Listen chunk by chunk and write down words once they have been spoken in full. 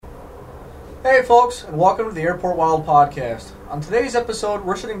Hey folks, and welcome to the Airport Wild Podcast. On today's episode,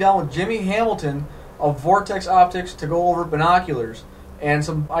 we're sitting down with Jimmy Hamilton of Vortex Optics to go over binoculars and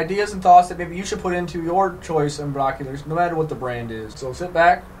some ideas and thoughts that maybe you should put into your choice in binoculars, no matter what the brand is. So sit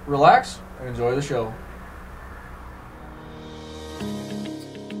back, relax, and enjoy the show.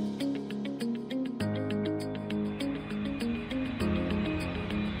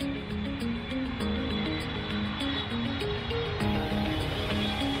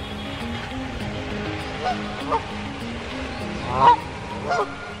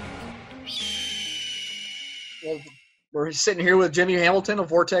 Well, we're sitting here with Jimmy Hamilton of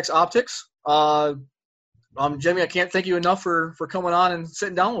Vortex Optics. Jimmy, I can't thank you enough for coming on and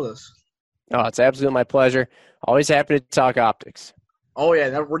sitting down with us. Oh, it's absolutely my pleasure. Always happy to talk optics. Oh,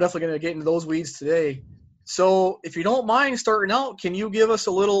 yeah, we're definitely going to get into those weeds today. So if you don't mind starting out, can you give us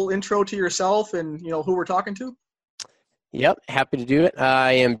a little intro to yourself and, who we're talking to? Yep, happy to do it.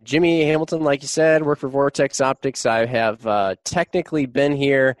 I am Jimmy Hamilton, like you said, work for Vortex Optics. I have technically been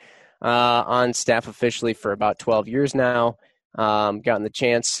here on staff officially for about 12 years now. Gotten the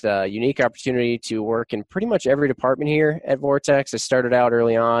chance, unique opportunity to work in pretty much every department here at Vortex. I started out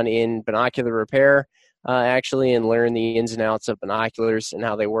early on in binocular repair, actually, and learn the ins and outs of binoculars and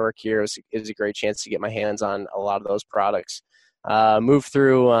how they work here. It was a great chance to get my hands on a lot of those products. Moved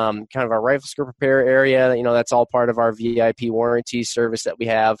through kind of our rifle scope repair area. That's all part of our VIP warranty service that we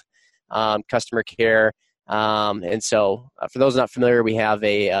have, customer care. And so for those not familiar, we have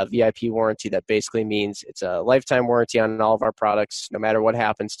a VIP warranty that basically means it's a lifetime warranty on all of our products, no matter what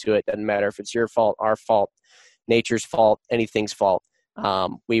happens to it. Doesn't matter if it's your fault, our fault, nature's fault, anything's fault.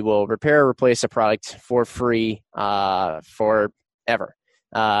 We will repair or replace a product for free forever.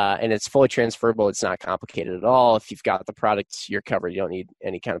 And it's fully transferable. It's not complicated at all. If you've got the product, you're covered. You don't need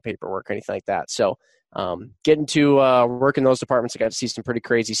any kind of paperwork or anything like that. So getting to work in those departments, I got to see some pretty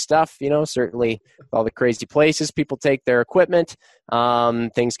crazy stuff. Certainly all the crazy places people take their equipment,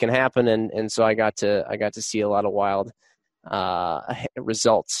 things can happen. And so I got to see a lot of wild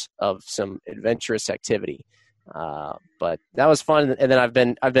results of some adventurous activity. But that was fun. And then I've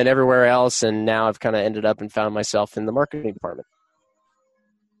been everywhere else. And now I've kind of ended up and found myself in the marketing department.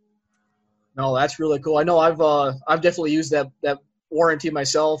 No, that's really cool. I know I've definitely used that warranty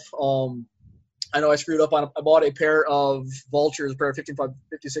myself. I know I screwed up I bought a pair of Vultures, a pair of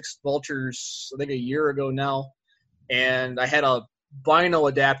 56 Vultures, I think a year ago now, and I had a bino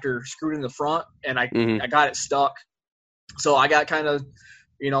adapter screwed in the front, and I got it stuck. So I got kind of,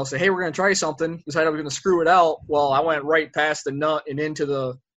 say, hey, we're going to try something. Decided I was going to screw it out. Well, I went right past the nut and into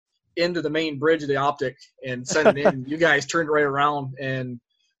the main bridge of the optic and sent it in. You guys turned right around, and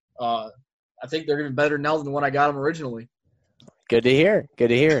I think they're even better now than when I got them originally. Good to hear.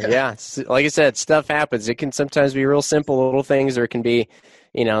 Yeah. Like I said, stuff happens. It can sometimes be real simple little things, or it can be,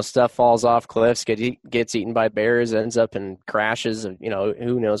 stuff falls off cliffs, gets eaten by bears, ends up in crashes,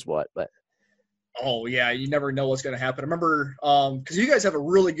 who knows what. But oh, yeah, you never know what's going to happen. I remember, because you guys have a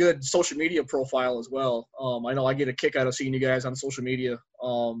really good social media profile as well. I know I get a kick out of seeing you guys on social media.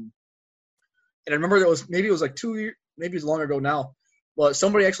 And I remember maybe it was like 2 years, maybe it's long ago now, but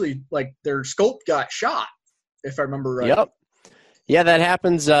somebody actually, like, their scope got shot, if I remember right. Yep. Yeah, that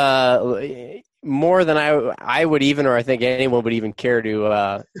happens more than I would even, or I think anyone would even care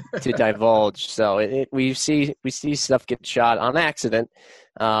to divulge. So we see stuff get shot on accident,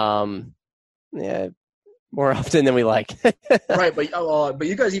 more often than we like. Right, but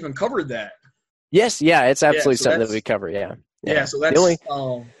you guys even covered that. Yes, yeah, it's absolutely something that we cover. Yeah. So that's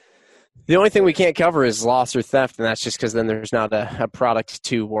the only thing we can't cover is loss or theft, and that's just because then there's not a product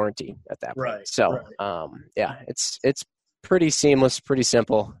to warranty at that point. Right. So, right. It's pretty seamless, pretty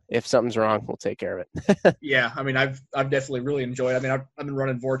simple. If something's wrong, we'll take care of it. Yeah, I mean, I've definitely really enjoyed it. I mean, I've been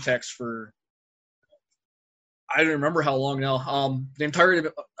running Vortex for, I don't remember how long now. The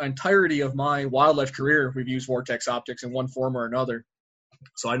entirety of my wildlife career, we've used Vortex Optics in one form or another.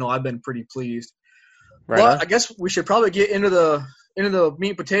 So I know I've been pretty pleased. Right. But I guess we should probably get into the meat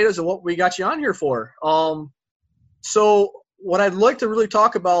and potatoes of what we got you on here for. So what I'd like to really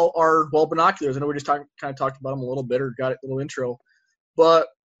talk about are, binoculars. I know we just kind of talked about them a little bit, or got a little intro. But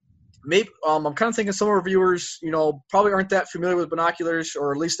maybe I'm kind of thinking some of our viewers, probably aren't that familiar with binoculars,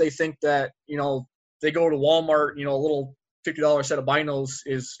 or at least they think that, they go to Walmart, a little $50 set of binos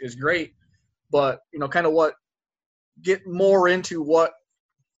is great. But, kind of get more into what,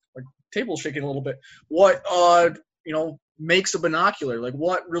 like, table's shaking a little bit, what, makes a binocular, like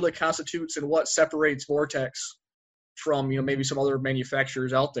what really constitutes and what separates Vortex from, maybe some other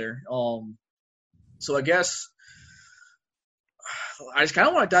manufacturers out there. So I guess I just kind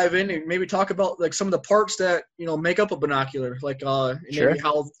of want to dive in and maybe talk about like some of the parts that make up a binocular, like and Sure. maybe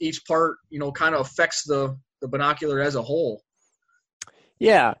how each part kind of affects the binocular as a whole.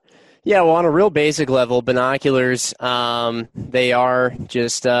 Yeah. Yeah, well, on a real basic level, binoculars, they are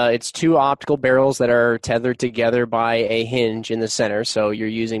just, it's two optical barrels that are tethered together by a hinge in the center, so you're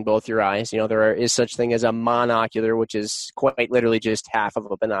using both your eyes. There is such thing as a monocular, which is quite literally just half of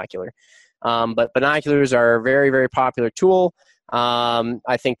a binocular. But binoculars are a very, very popular tool.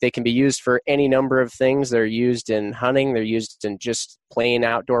 I think they can be used for any number of things. They're used in hunting. They're used in just plain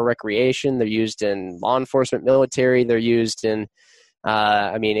outdoor recreation. They're used in law enforcement, military. They're used in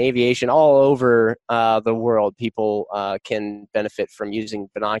aviation. All over the world, people can benefit from using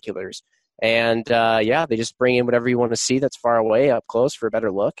binoculars. And they just bring in whatever you want to see that's far away up close for a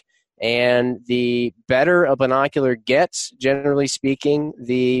better look. And the better a binocular gets, generally speaking,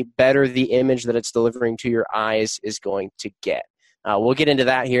 the better the image that it's delivering to your eyes is going to get. We'll get into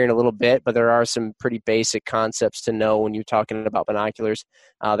that here in a little bit, but there are some pretty basic concepts to know when you're talking about binoculars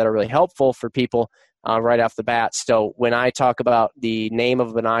that are really helpful for people right off the bat. So when I talk about the name of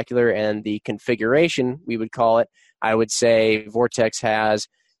a binocular and the configuration, we would call it, I would say Vortex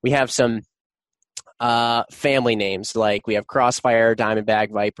we have some family names, like we have Crossfire,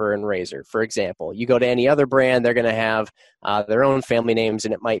 Diamondback, Viper, and Razor, for example. You go to any other brand, they're going to have their own family names,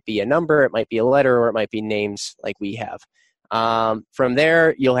 and it might be a number, it might be a letter, or it might be names like we have. From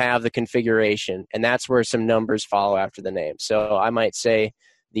there, you'll have the configuration, and that's where some numbers follow after the name. So I might say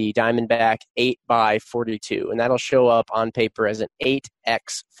the Diamondback 8x42, and that'll show up on paper as an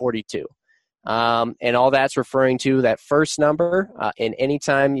 8x42. And all that's referring to that first number. And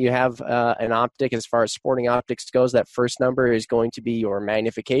anytime you have an optic, as far as sporting optics goes, that first number is going to be your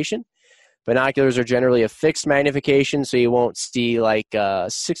magnification. Binoculars are generally a fixed magnification, so you won't see like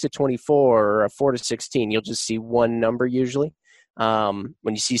 6-24 or a 4-16. You'll just see one number usually. When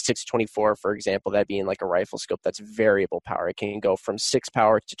you see 6-24, for example, that being like a rifle scope, that's variable power. It can go from 6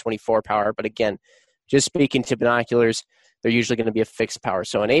 power to 24 power. But again, just speaking to binoculars, they're usually going to be a fixed power.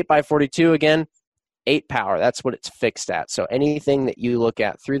 So an 8x42, again, 8 power. That's what it's fixed at. So anything that you look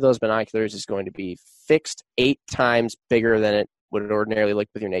at through those binoculars is going to be fixed 8 times bigger than it would ordinarily look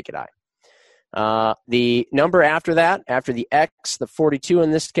with your naked eye. The number after that, after the X, the 42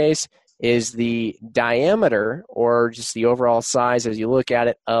 in this case, is the diameter, or just the overall size as you look at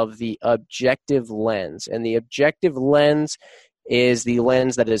it, of the objective lens. And the objective lens is the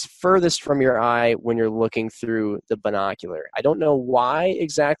lens that is furthest from your eye when you're looking through the binocular. I don't know why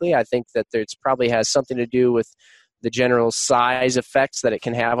exactly. I think that it probably has something to do with the general size effects that it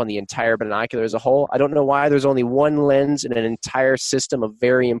can have on the entire binocular as a whole. I don't know why there's only one lens in an entire system of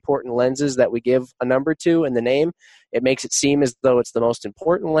very important lenses that we give a number to in the name. It makes it seem as though it's the most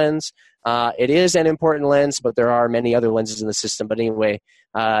important lens. It is an important lens, but there are many other lenses in the system. But anyway,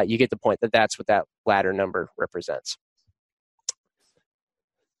 you get the point that that's what that latter number represents.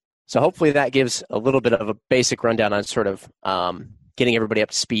 So hopefully that gives a little bit of a basic rundown on sort of getting everybody up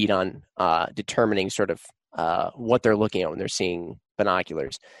to speed on determining sort of what they're looking at when they're seeing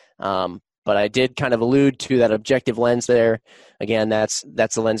binoculars. But I did kind of allude to that objective lens there. Again, that's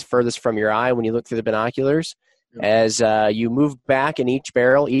the lens furthest from your eye when you look through the binoculars. Yep. As you move back in each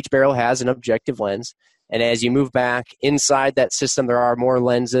barrel has an objective lens. And as you move back inside that system, there are more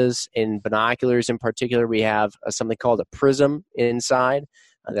lenses. In binoculars in particular, we have something called a prism inside.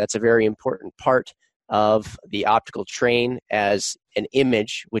 That's a very important part of the optical train as an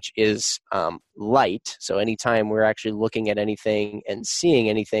image, which is light. So anytime we're actually looking at anything and seeing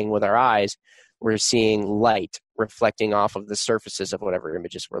anything with our eyes, we're seeing light reflecting off of the surfaces of whatever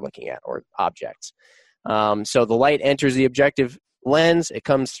images we're looking at or objects. So the light enters the objective lens, it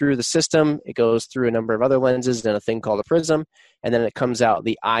comes through the system, it goes through a number of other lenses and a thing called a prism, and then it comes out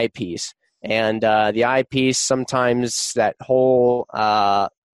the eyepiece. And the eyepiece, sometimes that whole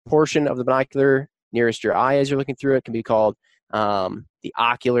portion of the binocular nearest your eye as you're looking through it can be called the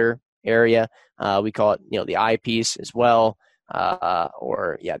ocular area. We call it, the eyepiece as well,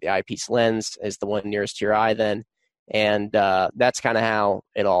 the eyepiece lens is the one nearest to your eye then. And that's kind of how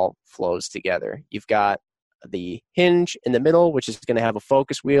it all flows together. You've got the hinge in the middle, which is going to have a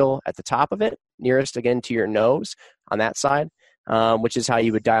focus wheel at the top of it, nearest again to your nose on that side, which is how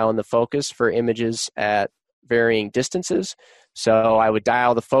you would dial in the focus for images at varying distances. So I would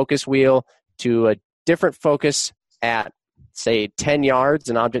dial the focus wheel to a different focus at, say, 10 yards,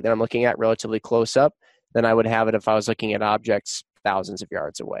 an object that I'm looking at relatively close up, than I would have it if I was looking at objects thousands of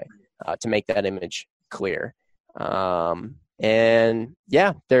yards away to make that image clear.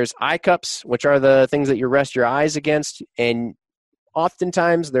 There's eye cups, which are the things that you rest your eyes against, and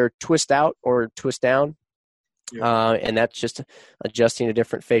oftentimes they're twist out or twist down. And that's just adjusting to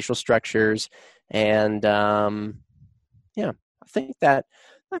different facial structures. And I think that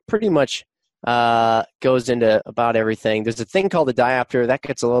pretty much goes into about everything. There's a thing called a diopter that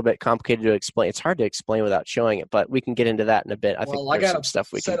gets a little bit complicated to explain. It's hard to explain without showing it, but we can get into that in a bit. I think there's some stuff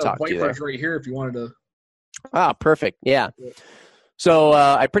we can talk to there. Right here, if you wanted to. Ah, perfect. Yeah. So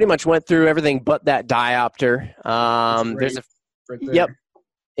I pretty much went through everything but that diopter. There's a right there. Yep.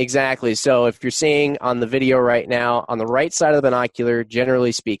 Exactly. So if you're seeing on the video right now, on the right side of the binocular,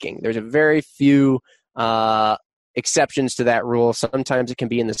 generally speaking, there's a very few exceptions to that rule. Sometimes it can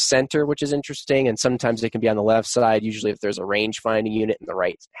be in the center, which is interesting, and sometimes it can be on the left side, usually if there's a range-finding unit in the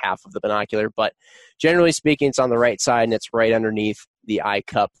right half of the binocular. But generally speaking, it's on the right side, and it's right underneath the eye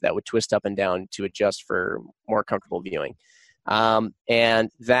cup that would twist up and down to adjust for more comfortable viewing. And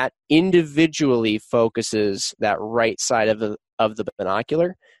that individually focuses that right side of the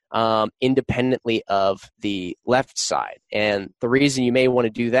binocular independently of the left side. And the reason you may want to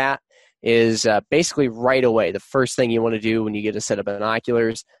do that is basically right away. The first thing you want to do when you get a set of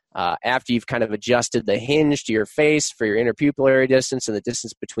binoculars, after you've kind of adjusted the hinge to your face for your interpupillary distance and the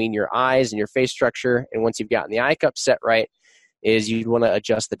distance between your eyes and your face structure, and once you've gotten the eye cup set right, is you'd want to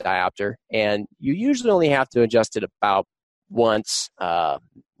adjust the diopter. And you usually only have to adjust it about once,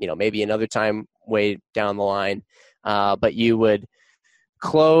 maybe another time way down the line. But you would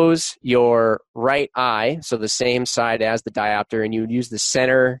close your right eye, so the same side as the diopter, and you would use the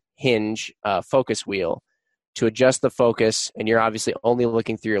center hinge focus wheel to adjust the focus. And you're obviously only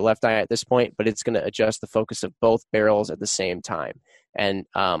looking through your left eye at this point, but it's going to adjust the focus of both barrels at the same time. And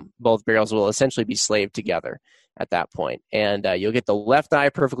both barrels will essentially be slaved together at that point. And you'll get the left eye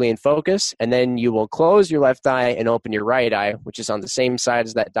perfectly in focus, and then you will close your left eye and open your right eye, which is on the same side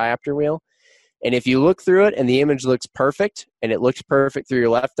as that diopter wheel. And if you look through it and the image looks perfect, and it looks perfect through your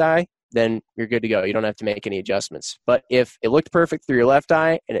left eye, then you're good to go. You don't have to make any adjustments. But if it looked perfect through your left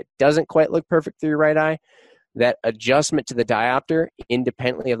eye and it doesn't quite look perfect through your right eye, that adjustment to the diopter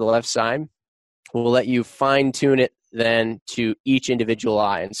independently of the left side will let you fine-tune it then to each individual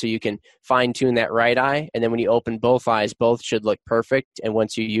eye. And so you can fine-tune that right eye, and then when you open both eyes, both should look perfect. And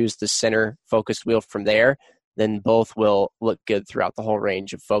once you use the center focus wheel from there, then both will look good throughout the whole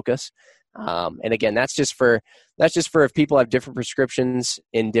range of focus. And again, that's just for if people have different prescriptions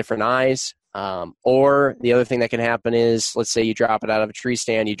in different eyes. Or the other thing that can happen is, let's say you drop it out of a tree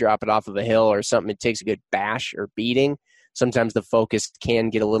stand, you drop it off of a hill or something, it takes a good bash or beating. Sometimes the focus can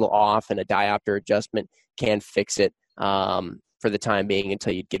get a little off, and a diopter adjustment can fix it for the time being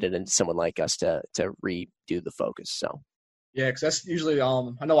until you get it into someone like us to redo the focus. So, yeah, because that's usually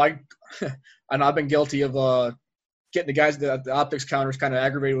I know I've been guilty of getting the guys at the optics counters kind of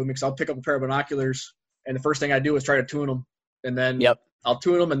aggravated with me, because I'll pick up a pair of binoculars, and the first thing I do is try to tune them, and then I'll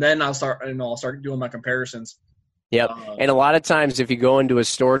tune them, and then I'll start doing my comparisons. Yep. And a lot of times, if you go into a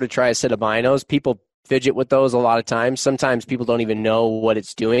store to try a set of binos, people fidget with those a lot of times. Sometimes people don't even know what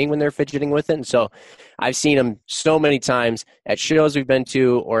it's doing when they're fidgeting with it. And so I've seen them so many times at shows we've been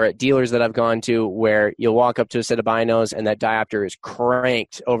to or at dealers that I've gone to, where you'll walk up to a set of binos and that diopter is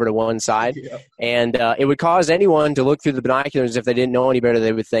cranked over to one side. Yeah. And it would cause anyone to look through the binoculars. If they didn't know any better,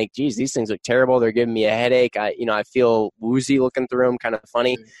 they would think, geez, these things look terrible. They're giving me a headache. I feel woozy looking through them, kind of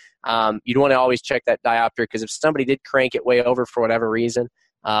funny. You'd want to always check that diopter, because if somebody did crank it way over for whatever reason,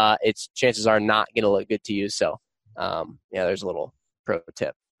 its chances are not going to look good to you. So, there's a little pro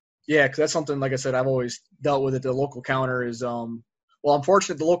tip. Yeah, because that's something, like I said, I've always dealt with at the local counter is, I'm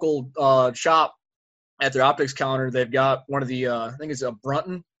fortunate the local shop at their optics counter, they've got one of the, I think it's a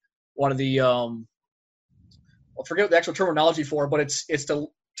Brunton, one of the, I forget the actual terminology for it, but it's to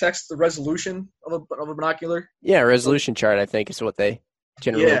text the resolution of a binocular. Yeah, resolution chart, I think is what they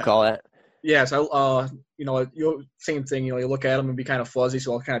generally call it. Yeah, so same thing. You look at them and be kind of fuzzy,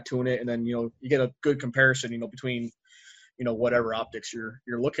 so I'll kind of tune it, and then you get a good comparison, between whatever optics you're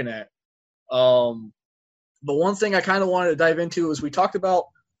looking at. But one thing I kind of wanted to dive into is we talked about.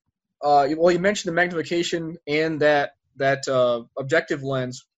 You mentioned the magnification and that objective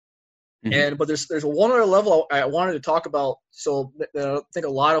lens, but there's one other level I wanted to talk about. So that I think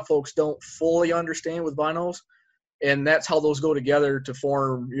a lot of folks don't fully understand with binos. And that's how those go together to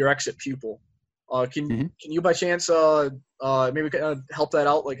form your exit pupil. Can you by chance maybe help that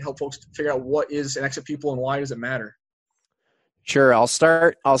out, like help folks figure out what is an exit pupil and why does it matter? Sure. I'll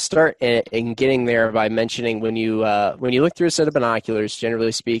start in getting there by mentioning when you look through a set of binoculars,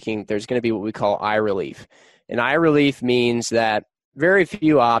 generally speaking, there's going to be what we call eye relief. And eye relief means that very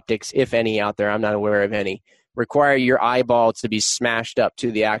few optics, if any out there, I'm not aware of any, require your eyeball to be smashed up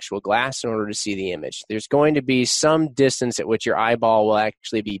to the actual glass in order to see the image. There's going to be some distance at which your eyeball will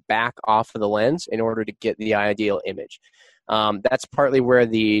actually be back off of the lens in order to get the ideal image. That's partly where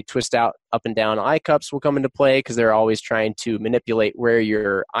the twist out up and down eye cups will come into play, because they're always trying to manipulate where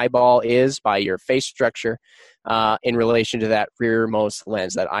your eyeball is by your face structure in relation to that rearmost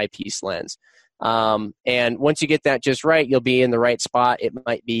lens, that eyepiece lens. And once you get that just right, you'll be in the right spot. It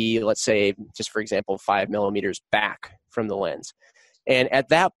might be, let's say, just for example, 5 millimeters back from the lens. And at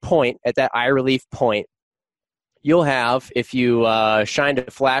that point, at that eye relief point, you'll have, if you shined a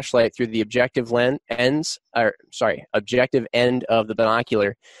flashlight through the objective objective end of the binocular,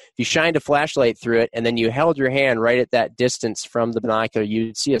 if you shined a flashlight through it and then you held your hand right at that distance from the binocular,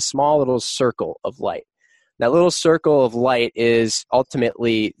 you'd see a small little circle of light. That little circle of light is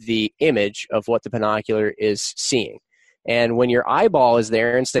ultimately the image of what the binocular is seeing. And when your eyeball is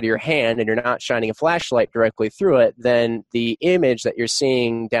there instead of your hand and you're not shining a flashlight directly through it, then the image that you're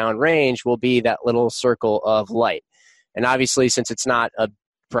seeing downrange will be that little circle of light. And obviously, since it's not a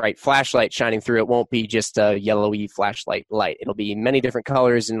bright flashlight shining through, it won't be just a yellowy flashlight light. It'll be many different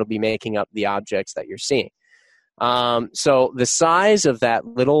colors, and it'll be making up the objects that you're seeing. So the size of that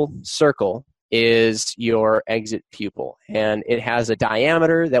little circle is your exit pupil, and it has a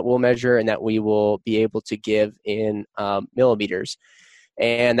diameter that we'll measure and that we will be able to give in millimeters,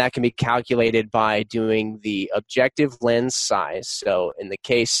 and that can be calculated by doing the objective lens size. So in the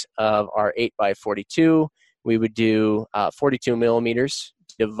case of our 8x42, we would do 42 millimeters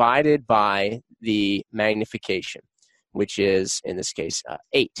divided by the magnification, which is in this case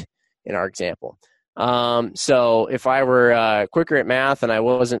 8 in our example. So if I were quicker at math and I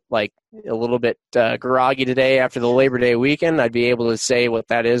wasn't like a little bit groggy today after the Labor Day weekend, I'd be able to say what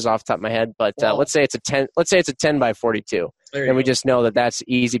that is off the top of my head. But let's say it's a 10. Let's say it's a 10 by 42, and we just know that that's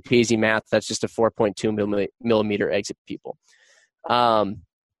easy peasy math. That's just a 4.2 millimeter exit pupil.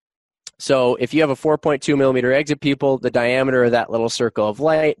 So if you have a 4.2 millimeter exit pupil, the diameter of that little circle of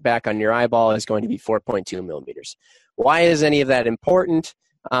light back on your eyeball is going to be 4.2 millimeters. Why is any of that important?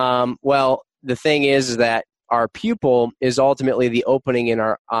 Well, the thing is that our pupil is ultimately the opening in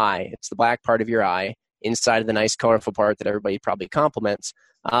our eye. It's the black part of your eye inside of the nice colorful part that everybody probably compliments.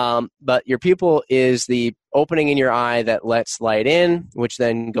 But your pupil is the opening in your eye that lets light in, which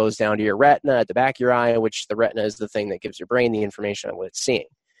then goes down to your retina at the back of your eye, which the retina is the thing that gives your brain the information on what it's seeing.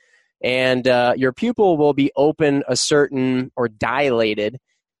 And your pupil will be open a certain, or dilated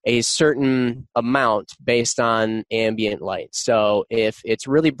a certain amount based on ambient light. So if it's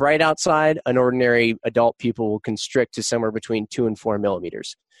really bright outside, an ordinary adult pupil will constrict to somewhere between 2 and 4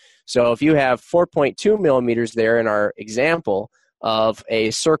 millimeters. So if you have 4.2 millimeters there in our example of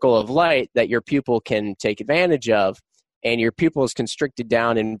a circle of light that your pupil can take advantage of, and your pupil is constricted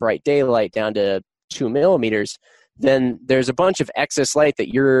down in bright daylight down to 2 millimeters, then there's a bunch of excess light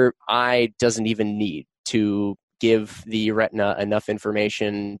that your eye doesn't even need to give the retina enough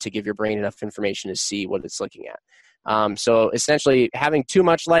information, to give your brain enough information to see what it's looking at. So essentially, having too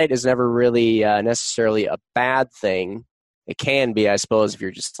much light is never really necessarily a bad thing. It can be, I suppose, if you're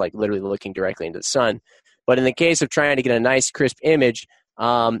just like literally looking directly into the sun. But in the case of trying to get a nice, crisp image,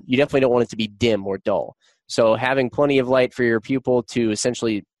 you definitely don't want it to be dim or dull. So having plenty of light for your pupil to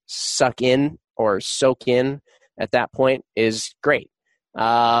essentially suck in or soak in at that point is great.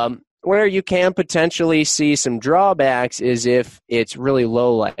 Where you can potentially see some drawbacks is if it's really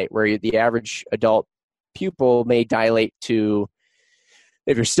low light, where the average adult pupil may dilate to,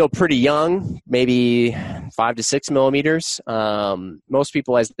 if you're still pretty young, maybe 5 to 6 millimeters. Most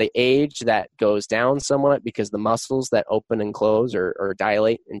people, as they age, that goes down somewhat because the muscles that open and close or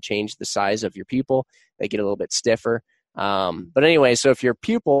dilate and change the size of your pupil, they get a little bit stiffer. But anyway, so if your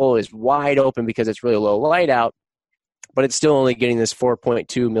pupil is wide open because it's really low light out, but it's still only getting this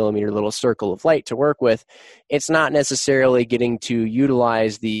 4.2 millimeter little circle of light to work with, it's not necessarily getting to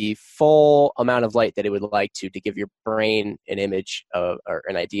utilize the full amount of light that it would like to give your brain an image of, or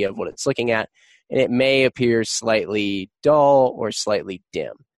an idea of what it's looking at, and it may appear slightly dull or slightly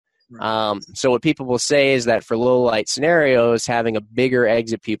dim. Right. So what people will say is that for low light scenarios, having a bigger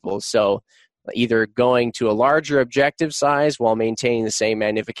exit pupil, so either going to a larger objective size while maintaining the same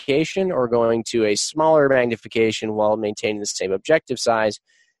magnification, or going to a smaller magnification while maintaining the same objective size,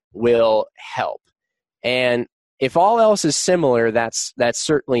 will help. And if all else is similar, that's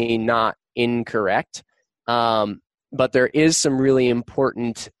certainly not incorrect. But there is some really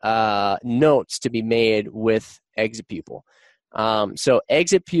important notes to be made with exit pupil. So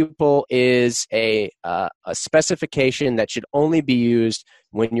exit pupil is a specification that should only be used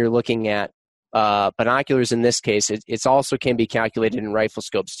when you're looking at binoculars. In this case, it's also can be calculated in rifle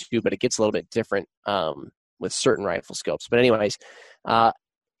scopes too, but it gets a little bit different with certain rifle scopes. But anyways,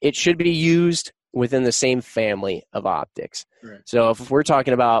 it should be used within the same family of optics. Right. So if we're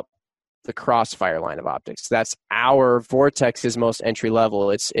talking about the Crossfire line of optics, that's our Vortex's most entry level.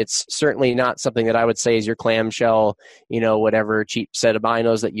 It's certainly not something that I would say is your clamshell, whatever cheap set of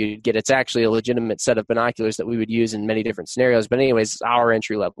binos that you get. It's actually a legitimate set of binoculars that we would use in many different scenarios. But anyways, it's our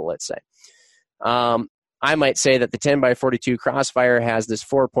entry level, let's say. I might say that the 10x42 Crossfire has this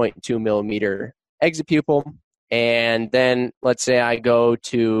 4.2 millimeter exit pupil. And then let's say I go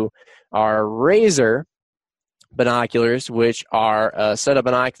to our Razor binoculars, which are a set of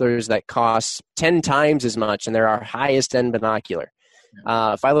binoculars that costs 10 times as much, and they're our highest end binocular.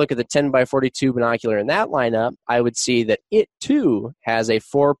 If I look at the 10x42 binocular in that lineup, I would see that it too has a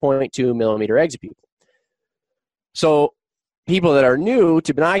 4.2 millimeter exit pupil. So people that are new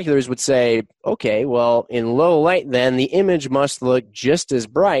to binoculars would say, okay, well, in low light then, the image must look just as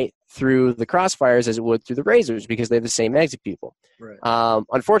bright through the Crossfires as it would through the Razors because they have the same exit pupil. Right.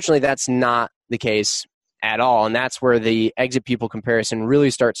 Unfortunately, that's not the case at all, and that's where the exit pupil comparison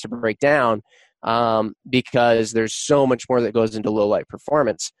really starts to break down because there's so much more that goes into low light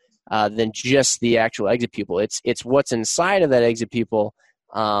performance than just the actual exit pupil. It's what's inside of that exit pupil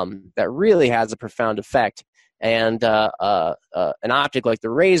that really has a profound effect. And an optic like the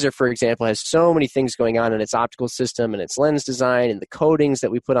Razor, for example, has so many things going on in its optical system and its lens design and the coatings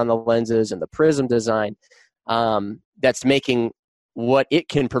that we put on the lenses and the prism design that's making what it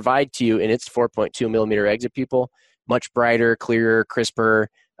can provide to you in its 4.2 millimeter exit pupil much brighter, clearer, crisper,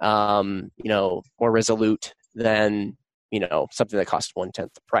 more resolute than something that costs 1/10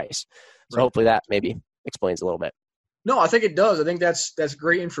 the price. So Right. Hopefully that maybe explains a little bit. No, I think it does. I think that's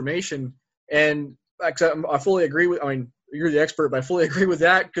great information, and I fully agree with. I mean, you're the expert, but I fully agree with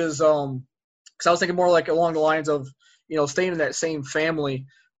that because I was thinking more like along the lines of staying in that same family,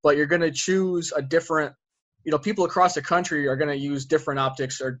 but you're going to choose a different. People across the country are going to use different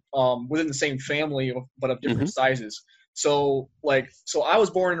optics or within the same family, but of different sizes. So I was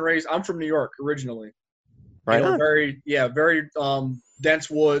born and raised. I'm from New York originally. Right. Very dense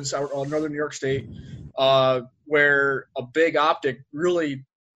woods, northern New York State, where a big optic really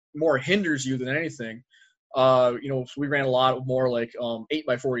more hinders you than anything. So we ran a lot more like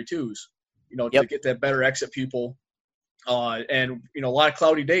 8x42s. To get that better exit pupil, and a lot of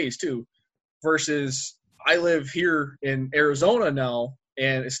cloudy days too. Versus I live here in Arizona now,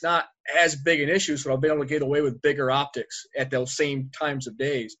 and it's not as big an issue, so I've been able to get away with bigger optics at those same times of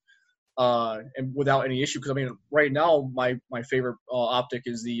days, and without any issue. Because right now my favorite optic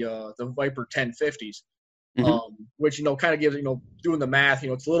is the Viper 1050s, which kind of gives doing the math,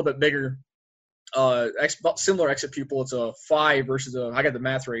 it's a little bit bigger, similar exit pupil. It's a 5 versus I got the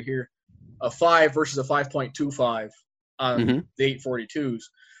math right here, a 5 versus a 5.25 on the 842s.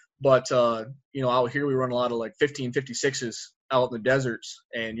 But, out here we run a lot of 1556s out in the deserts,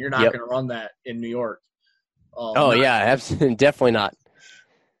 and you're not going to run that in New York. Definitely not.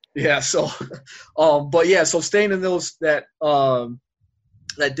 Yeah. So, so staying in that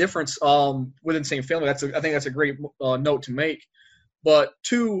difference within the same family, I think that's a great note to make. But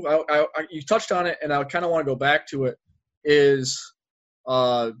two, you touched on it, and I kind of want to go back to it. Is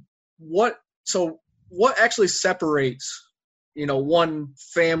what actually separates one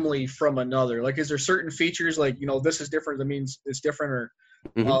family from another? Is there certain features this is different, that means it's different, or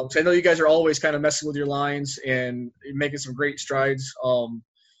so I know you guys are always kind of messing with your lines and making some great strides.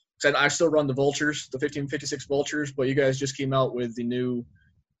 I still run the Vultures, the 1556 Vultures, but you guys just came out with the new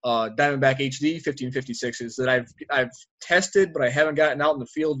Diamondback HD 1556s that I've tested, but I haven't gotten out in the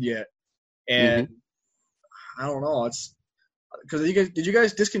field yet. And I don't know, it's because did you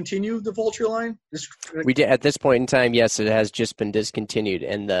guys discontinue the Vulture line? We did at this point in time. Yes, it has just been discontinued,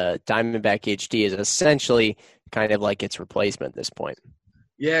 and the Diamondback HD is essentially kind of like its replacement at this point.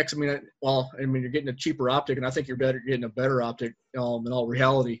 Yeah, because you're getting a cheaper optic, and I think you're getting a better optic in all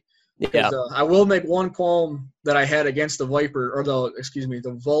reality. Yeah. I will make one qualm that I had against the Viper, or the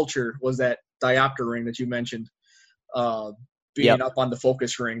Vulture, was that diopter ring that you mentioned, being up on the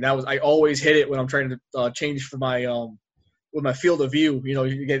focus ring. I always hit it when I'm trying to change for my with my field of view.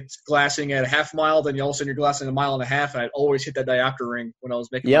 You get glassing at a half mile, then all of a sudden you're glassing a mile and a half, and I'd always hit that diopter ring when I was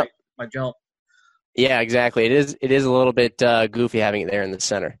making my jump. Yeah, exactly. It is a little bit goofy having it there in the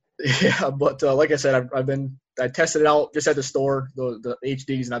center. Yeah, but like I said, I tested it out just at the store, the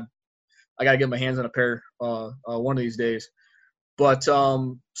HDs, and I got to get my hands on a pair one of these days. But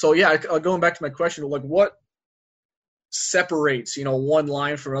going back to my question, what separates one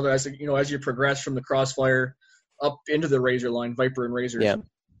line from another as you progress from the Crossfire up into the Razor line, Viper and Razors?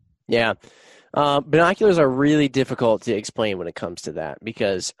 Yeah. Binoculars are really difficult to explain when it comes to that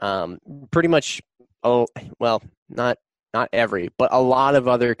because pretty much oh, well, not every, but a lot of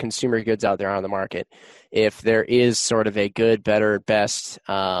other consumer goods out there on the market. If there is sort of a good, better, best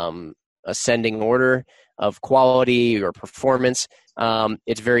ascending order of quality or performance,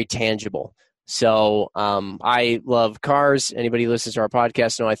 it's very tangible. So I love cars. Anybody who listens to our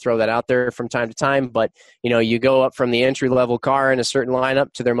podcast know I throw that out there from time to time. But you go up from the entry level car in a certain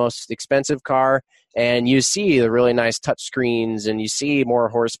lineup to their most expensive car, and you see the really nice touch screens, and you see more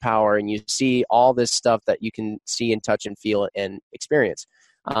horsepower, and you see all this stuff that you can see and touch and feel and experience.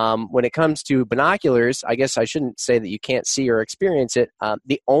 When it comes to binoculars, I guess I shouldn't say that you can't see or experience it.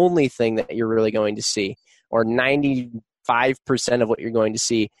 The only thing that you're really going to see, or 95% of what you're going to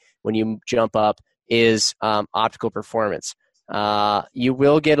see when you jump up, is optical performance. You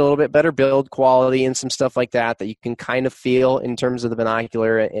will get a little bit better build quality and some stuff like that you can kind of feel in terms of the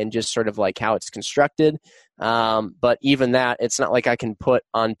binocular and just sort of like how it's constructed. But even that, it's not like I can put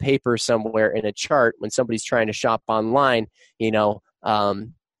on paper somewhere in a chart when somebody's trying to shop online,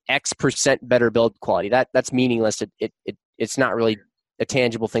 X% better build quality. That's meaningless. It's not really a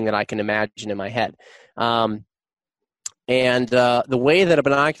tangible thing that I can imagine in my head. And the way that a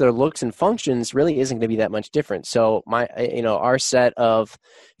binocular looks and functions really isn't going to be that much different. So our set of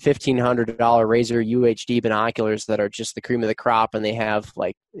 $1,500 Razor UHD binoculars that are just the cream of the crop, and they have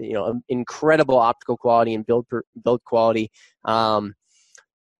incredible optical quality and build quality. On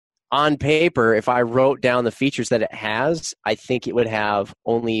paper, if I wrote down the features that it has, I think it would have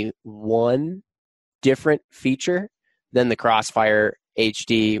only one different feature than the Crossfire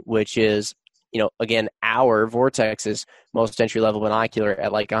HD, which is again, our Vortex's most entry-level binocular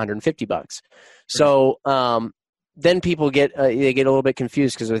at like $150. So then people get a little bit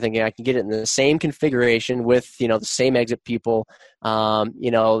confused because they're thinking I can get it in the same configuration with the same exit pupil.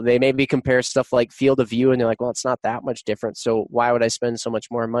 They maybe compare stuff like field of view, and they're like, well, it's not that much different. So why would I spend so much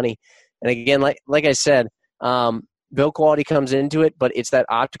more money? And again, like I said, build quality comes into it, but it's that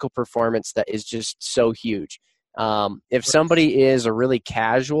optical performance that is just so huge. If somebody is a really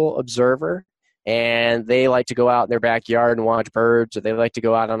casual observer, and they like to go out in their backyard and watch birds, or they like to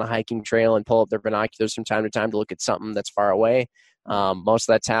go out on a hiking trail and pull up their binoculars from time to time to look at something that's far away. Most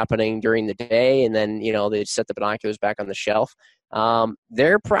of that's happening during the day, and then they set the binoculars back on the shelf.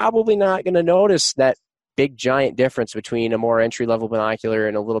 They're probably not going to notice that big giant difference between a more entry-level binocular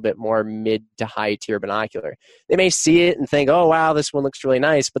and a little bit more mid to high tier binocular. They may see it and think, oh wow, this one looks really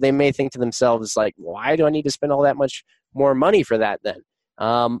nice, but they may think to themselves like, why do I need to spend all that much more money for that then?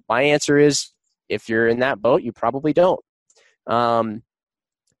 My answer is, if you're in that boat, you probably don't.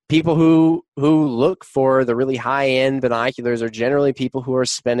 People who look for the really high-end binoculars are generally people who are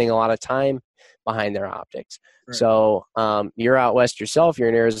spending a lot of time behind their optics. Right. So you're out west yourself, you're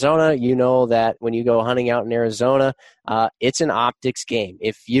in Arizona, you know that when you go hunting out in Arizona, it's an optics game.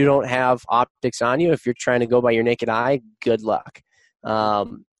 If you don't have optics on you, if you're trying to go by your naked eye, good luck.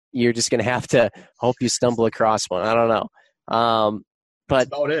 You're just going to have to hope you stumble across one. I don't know. But that's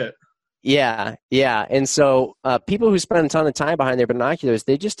about it. Yeah. And so people who spend a ton of time behind their binoculars,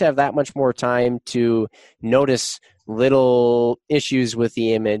 they just have that much more time to notice little issues with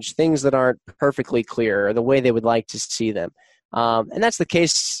the image, things that aren't perfectly clear or the way they would like to see them. And that's the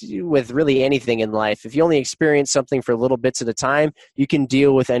case with really anything in life. If you only experience something for little bits at a time, you can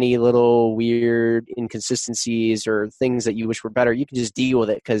deal with any little weird inconsistencies or things that you wish were better. You can just deal with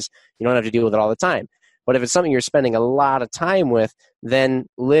it because you don't have to deal with it all the time. But if it's something you're spending a lot of time with, then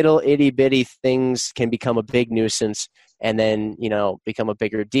little itty-bitty things can become a big nuisance and then, become a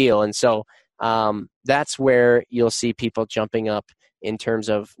bigger deal. And so that's where you'll see people jumping up in terms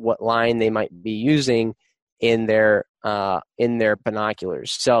of what line they might be using in their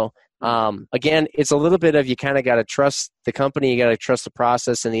binoculars. So again, it's a little bit of, you kind of got to trust the company, you got to trust the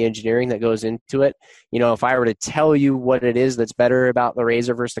process and the engineering that goes into it. If I were to tell you what it is that's better about the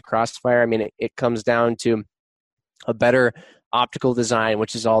Razor versus the Crossfire, I mean, it comes down to a better optical design,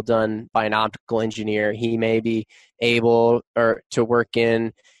 which is all done by an optical engineer. He may be able to work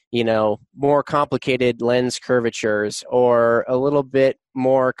in, more complicated lens curvatures or a little bit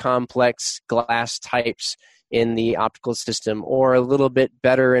more complex glass types in the optical system, or a little bit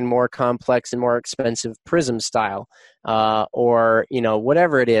better and more complex and more expensive prism style, or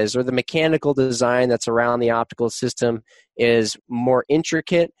whatever it is, or the mechanical design that's around the optical system is more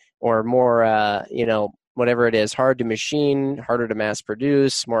intricate or more whatever it is, hard to machine, harder to mass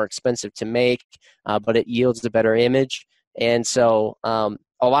produce, more expensive to make, but it yields a better image. And so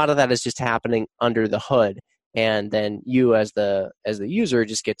a lot of that is just happening under the hood, and then you as the user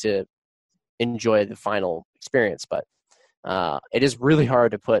just get to enjoy the final experience. But it is really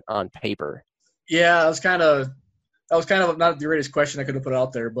hard to put on paper. Yeah, that was kind of not the greatest question I could have put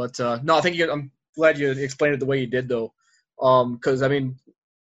out there, but no, I think I'm glad you explained it the way you did, though. Because I mean,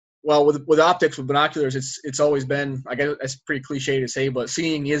 well, with optics, with binoculars, it's always been, I guess it's pretty cliche to say, but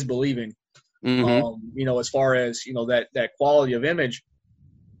seeing is believing. Mm-hmm. As far as that quality of image,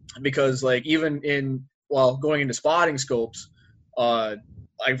 because like even going into spotting scopes, I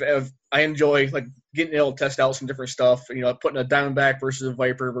enjoy like getting able to test out some different stuff. Putting a Diamondback versus a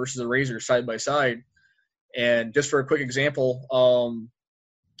Viper versus a Razor side by side. And just for a quick example,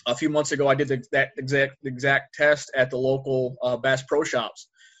 a few months ago, I did that exact test at the local Bass Pro Shops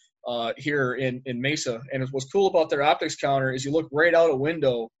here in Mesa. And what's cool about their optics counter is you look right out a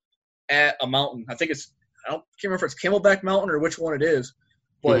window at a mountain. I can't remember if it's Camelback Mountain or which one it is,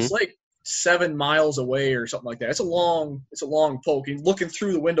 but It's like 7 miles away or something like that. It's a long poke. You're looking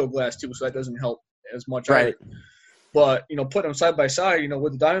through the window glass too, so that doesn't help as much. Right. Either. But putting them side by side,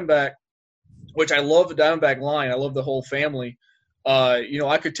 with the Diamondback, which I love the Diamondback line. I love the whole family.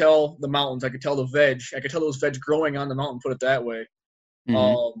 I could tell the mountains. I could tell the veg. I could tell those veg growing on the mountain, put it that way.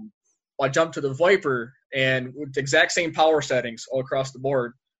 Mm-hmm. I jumped to the Viper, and with the exact same power settings all across the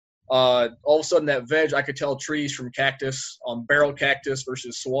board, all of a sudden that veg, I could tell trees from cactus, barrel cactus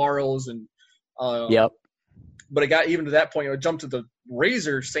versus saguaros. And yep. But it got even to that point. I jumped to the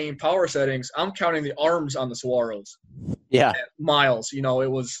Razor, same power settings. I'm counting the arms on the saguaros. Yeah. Miles. It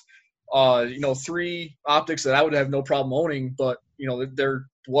was three optics that I would have no problem owning, but there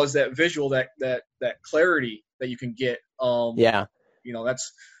was that visual, that clarity that you can get.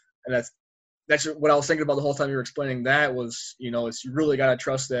 That's what I was thinking about the whole time you were explaining that was, it's you really got to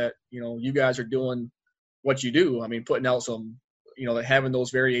trust that, you guys are doing what you do. I mean, putting out some, having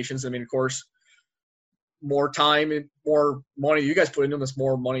those variations. I mean, of course, more time and more money you guys put into this,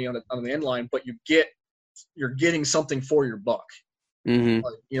 more money on the end line, but you're getting something for your buck. Mm-hmm.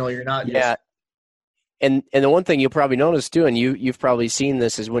 You're not. Yeah. And the one thing you'll probably notice too, and you've probably seen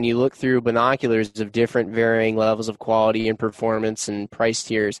this, is when you look through binoculars of different varying levels of quality and performance and price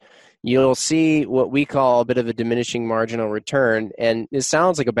tiers, you'll see what we call a bit of a diminishing marginal return. And it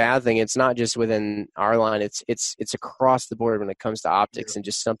sounds like a bad thing. It's not just within our line. It's across the board when it comes to optics, and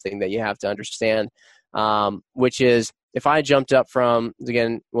just something that you have to understand, which is, if I jumped up from,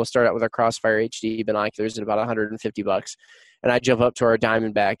 again, we'll start out with our Crossfire HD binoculars at about $150, and I jump up to our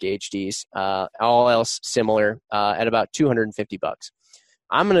Diamondback HDs, all else similar, at about $250.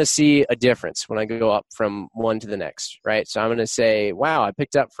 I'm going to see a difference when I go up from one to the next, right? So I'm going to say, wow, I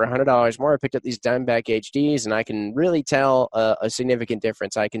picked up for $100 more. I picked up these Diamondback HDs, and I can really tell a significant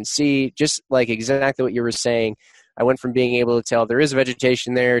difference. I can see, just like exactly what you were saying, I went from being able to tell there is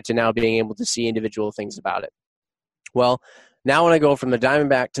vegetation there to now being able to see individual things about it. Well, now when I go from the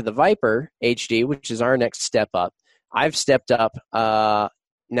Diamondback to the Viper HD, which is our next step up, I've stepped up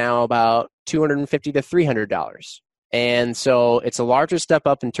now about $250 to $300. And so it's a larger step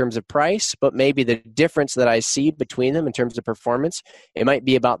up in terms of price, but maybe the difference that I see between them in terms of performance, it might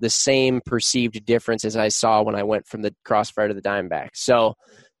be about the same perceived difference as I saw when I went from the Crossfire to the Diamondback. So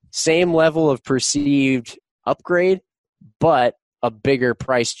same level of perceived upgrade, but a bigger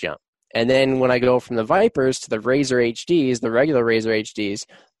price jump. And then when I go from the Vipers to the Razor HDs, the regular Razor HDs,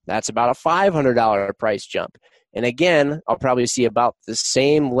 that's about a $500 price jump. And again, I'll probably see about the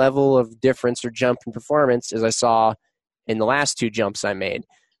same level of difference or jump in performance as I saw in the last two jumps I made.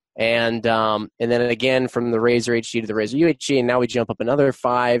 And then again, from the Razor HD to the Razor UHD, and now we jump up another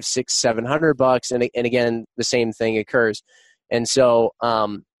 $500, $600, $700, and again, the same thing occurs. And so,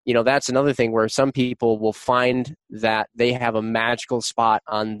 that's another thing where some people will find that they have a magical spot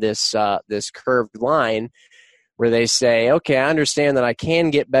on this curved line, where they say, okay, I understand that I can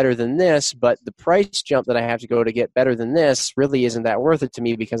get better than this, but the price jump that I have to go to get better than this really isn't that worth it to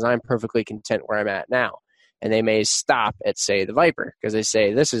me, because I'm perfectly content where I'm at now. And they may stop at, say, the Viper, because they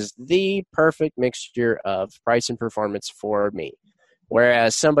say, this is the perfect mixture of price and performance for me.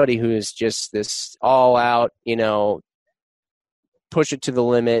 Whereas somebody who's just this all out, push it to the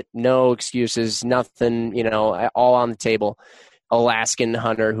limit, no excuses, nothing, all on the table, Alaskan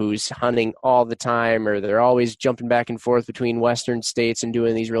hunter who's hunting all the time, or they're always jumping back and forth between Western states and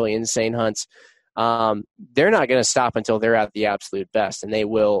doing these really insane hunts, they're not going to stop until they're at the absolute best, and they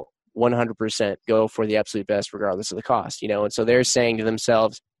will 100% go for the absolute best regardless of the cost, and so they're saying to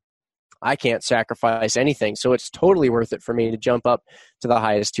themselves, I can't sacrifice anything, so it's totally worth it for me to jump up to the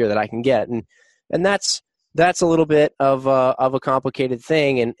highest tier that I can get. And that's a little bit of a complicated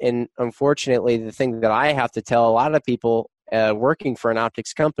thing, and unfortunately the thing that I have to tell a lot of people working for an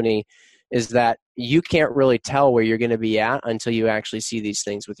optics company is that you can't really tell where you're going to be at until you actually see these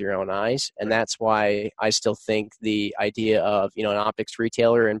things with your own eyes. And that's why I still think the idea of, an optics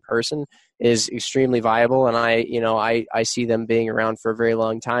retailer in person is extremely viable. And I see them being around for a very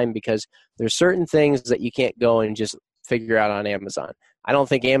long time, because there's certain things that you can't go and just figure out on Amazon. I don't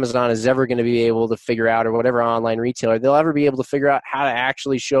think Amazon is ever going to be able to figure out, or whatever online retailer, they'll ever be able to figure out how to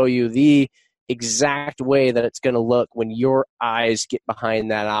actually show you the exact way that it's going to look when your eyes get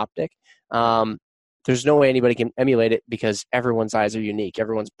behind that optic. There's no way anybody can emulate it, because everyone's eyes are unique.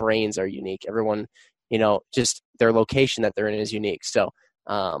 Everyone's brains are unique. Everyone, just their location that they're in is unique. So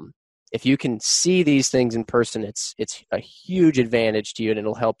if you can see these things in person, it's a huge advantage to you, and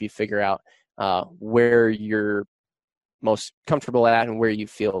it'll help you figure out where you're most comfortable at and where you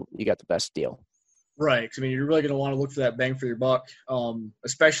feel you got the best deal. Right. 'Cause, you're really going to want to look for that bang for your buck,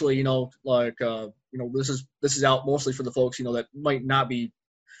 especially, this is out mostly for the folks, that might not be.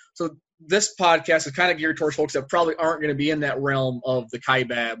 So this podcast is kind of geared towards folks that probably aren't going to be in that realm of the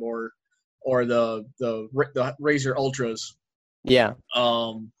Kaibab or the Razer Ultras. Yeah.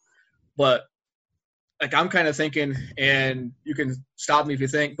 But I'm kind of thinking, and you can stop me if you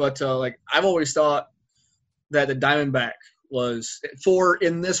think, but I've always thought that the Diamondback was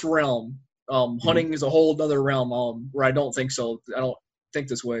in this realm. Hunting is a whole other realm where I don't think so. I don't think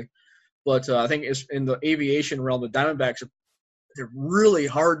this way. But I think it's in the aviation realm, the Diamondbacks, they're really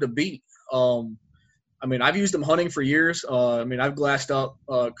hard to beat. I've used them hunting for years. I've glassed up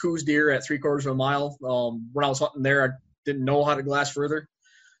Coues deer at 3/4 of a mile. When I was hunting there, I didn't know how to glass further.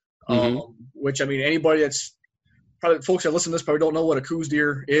 Which, anybody that's probably, folks that listen to this probably don't know what a Coues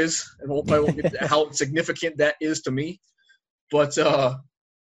deer is, and probably won't get how significant that is to me. But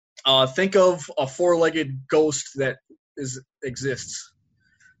think of a 4-legged ghost that exists.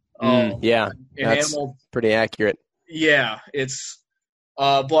 Yeah, that's animal, pretty accurate. Yeah, it's.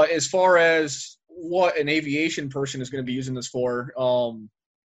 But as far as what an aviation person is going to be using this for,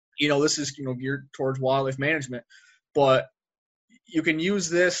 this is geared towards wildlife management, but you can use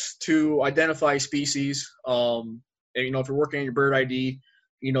this to identify species. And, if you're working on your bird ID,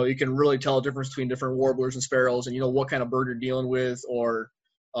 you can really tell the difference between different warblers and sparrows, and what kind of bird you're dealing with, or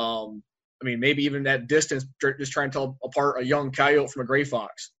maybe even at distance, just trying to tell apart a young coyote from a gray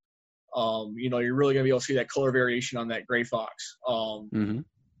fox. You're really going to be able to see that color variation on that gray fox. And,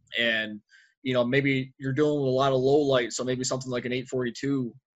 maybe you're dealing with a lot of low light, so maybe something like an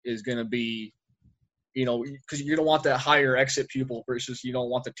 842 is going to be, because you don't want that higher exit pupil versus you don't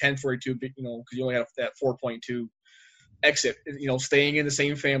want the 1042, because you only have that 4.2 exit, staying in the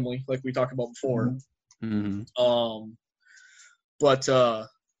same family like we talked about before. But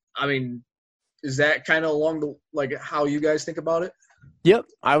is that kind of along the how you guys think about it? Yep,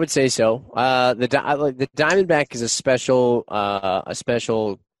 I would say so. The Diamondback is a special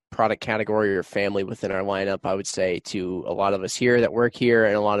product category or family within our lineup, I would say, to a lot of us here that work here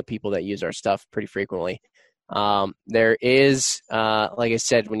and a lot of people that use our stuff pretty frequently. There is, like I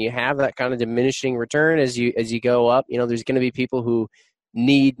said, when you have that kind of diminishing return as you go up, there's going to be people who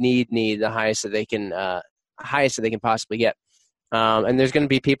need the highest that they can possibly get. And there's going to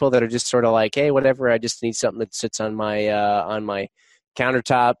be people that are just sort of like, hey, whatever, I just need something that sits on my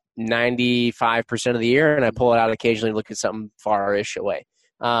countertop 95% of the year, and I pull it out occasionally to look at something far-ish away.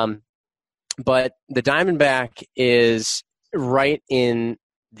 But the Diamondback is right in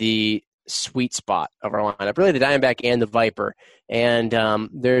the sweet spot of our lineup, really the Diamondback and the Viper. And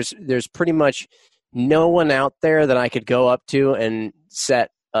there's pretty much no one out there that I could go up to and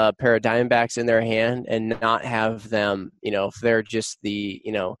set a pair of Diamondbacks in their hand and not have them, if they're just the,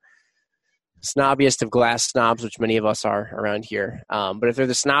 snobbiest of glass snobs, which many of us are around here. But if they're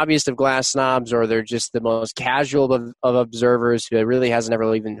the snobbiest of glass snobs, or they're just the most casual of observers who really hasn't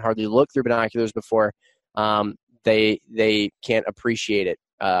ever even hardly looked through binoculars before, they can't appreciate it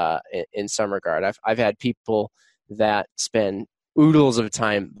in some regard. I've had people that spend oodles of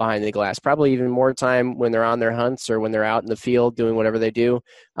time behind the glass, probably even more time when they're on their hunts or when they're out in the field doing whatever they do,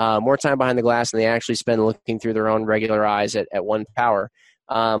 more time behind the glass than they actually spend looking through their own regular eyes at one power.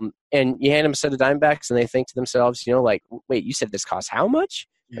 And you hand them a set of Diamondbacks and they think to themselves, wait, you said this costs how much?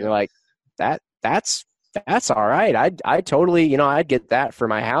 Yeah. And they're like, that's all right. I totally, I'd get that for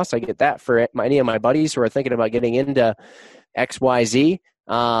my house. I get that for any of my buddies who are thinking about getting into XYZ.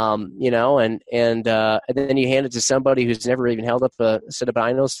 And then you hand it to somebody who's never even held up a set of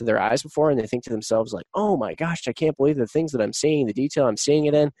binos to their eyes before, and they think to themselves like, oh my gosh, I can't believe the things that I'm seeing, the detail I'm seeing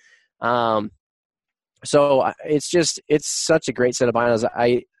it in. So it's such a great set of binos.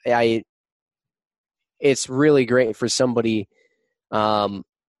 It's really great for somebody,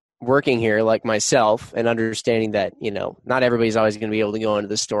 working here like myself and understanding that, not everybody's always going to be able to go into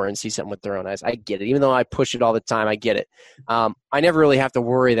the store and see something with their own eyes. I get it. Even though I push it all the time, I get it. I never really have to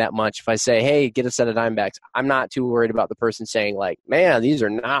worry that much. If I say, hey, get a set of Diamondbacks, I'm not too worried about the person saying like, man, these are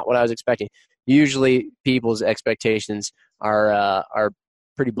not what I was expecting. Usually people's expectations are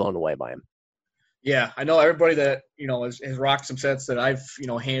pretty blown away by them. Yeah, I know everybody that has rocked some sets that I've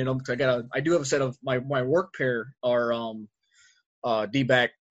handed them. Cause I do have a set of my work pair are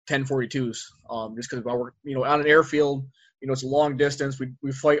D-back 1042s. Just because I work on an airfield, it's a long distance.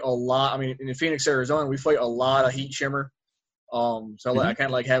 We fight a lot. I mean, in Phoenix, Arizona, we fight a lot of heat shimmer. So I kind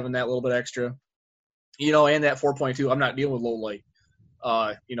of like having that little bit extra. And that 4.2. I'm not dealing with low light.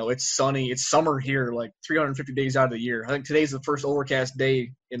 It's sunny. It's summer here, like 350 days out of the year. I think today's the first overcast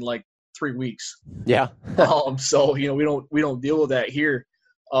day in like 3 weeks. Yeah. So we don't deal with that here.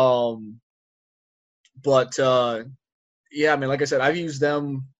 Yeah, I mean, like I said, I've used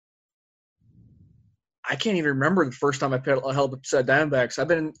them. I can't even remember the first time I held a set of Diamondbacks. I've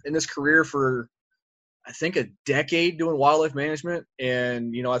been in this career for, I think, a decade doing wildlife management,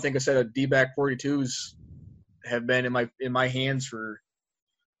 and I think a set of D-back 42s have been in my hands for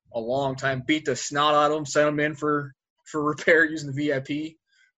a long time. Beat the snot out of them, sent them in for repair using the VIP.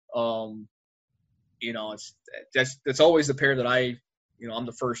 It's always the pair that I'm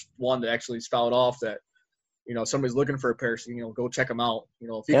the first one to actually spout off that, somebody's looking for a pair, so, go check them out.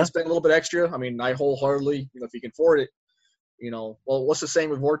 If you can spend a little bit extra, I mean, I wholeheartedly, if you can afford it, well, what's the saying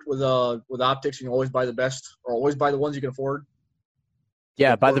with optics? Always buy the best, or always buy the ones you can afford.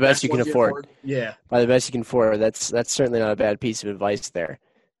 Yeah, buy the best you can afford. Yeah. Buy the best you can afford. That's certainly not a bad piece of advice there.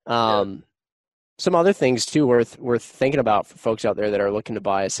 Some other things too worth thinking about for folks out there that are looking to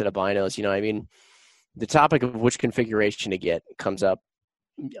buy a set of binos. I mean, the topic of which configuration to get comes up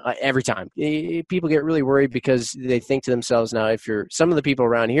every time. People get really worried because they think to themselves, now if you're some of the people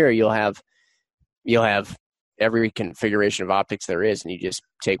around here, you'll have every configuration of optics there is, and you just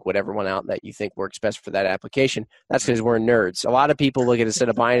take whatever one out that you think works best for that application. That's because we're nerds. A lot of people look at a set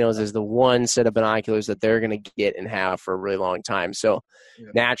of binos as the one set of binoculars that they're going to get and have for a really long time. So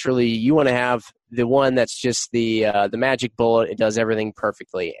naturally, you want to have the one that's just the magic bullet. It does everything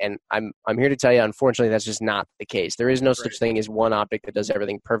perfectly. And I'm here to tell you, unfortunately, that's just not the case. There is no such thing as one optic that does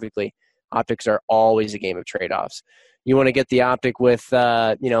everything perfectly. Optics are always a game of trade-offs. You want to get the optic with,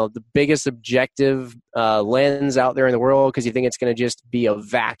 the biggest objective lens out there in the world because you think it's going to just be a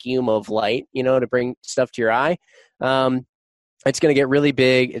vacuum of light, to bring stuff to your eye. It's going to get really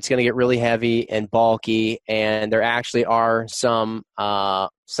big. It's going to get really heavy and bulky. And there actually are some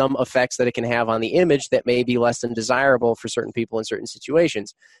effects that it can have on the image that may be less than desirable for certain people in certain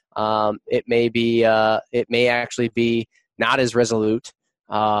situations. It may actually be not as resolute.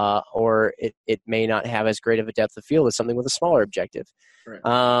 Or it may not have as great of a depth of field as something with a smaller objective.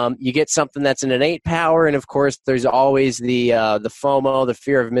 Right. You get something that's an 8 power, and of course, there's always the FOMO, the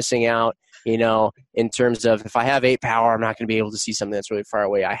fear of missing out. In terms of if I have 8 power, I'm not going to be able to see something that's really far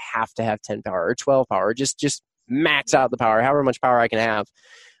away. I have to have 10 power or 12 power, or just max out the power, however much power I can have.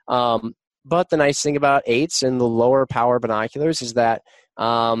 But the nice thing about 8s and the lower power binoculars is that,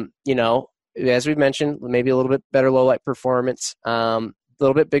 as we've mentioned, maybe a little bit better low light performance. A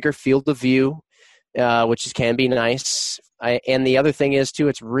little bit bigger field of view, which can be nice. And the other thing is, too,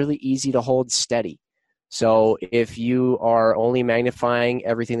 it's really easy to hold steady. So if you are only magnifying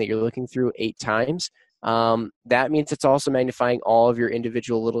everything that you're looking through 8 times, that means it's also magnifying all of your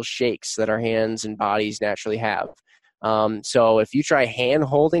individual little shakes that our hands and bodies naturally have. So if you try hand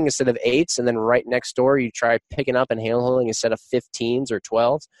holding instead of 8s, and then right next door you try picking up and hand holding instead of 15s or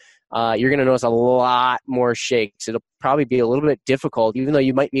 12s, you're going to notice a lot more shakes. It'll probably be a little bit difficult, even though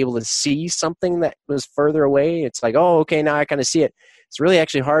you might be able to see something that was further away. It's like, oh, okay, now I kind of see it. It's really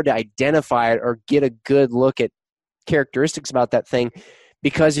actually hard to identify it or get a good look at characteristics about that thing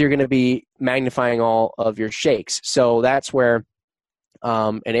because you're going to be magnifying all of your shakes. So that's where,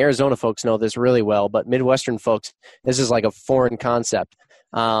 and Arizona folks know this really well, but Midwestern folks, this is like a foreign concept.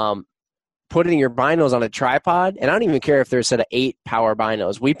 Putting your binos on a tripod, and I don't even care if there's a set of 8 power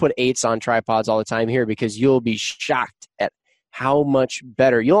binos. We put 8s on tripods all the time here because you'll be shocked at how much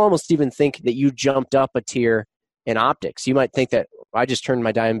better. You'll almost even think that you jumped up a tier in optics. You might think that I just turned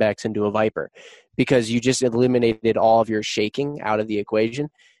my Diamondbacks into a Viper because you just eliminated all of your shaking out of the equation.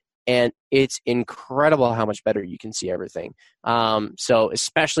 And it's incredible how much better you can see everything. So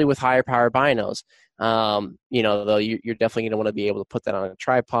especially with higher power binos, though you're definitely going to want to be able to put that on a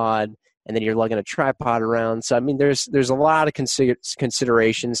tripod. And then you're lugging a tripod around. So, I mean, there's a lot of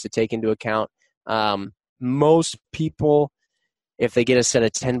considerations to take into account. Most people, if they get a set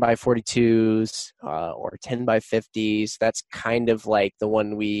of 10 by 42s or 10 by 50s, that's kind of like the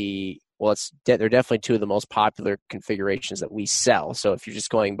one they're definitely two of the most popular configurations that we sell. So if you're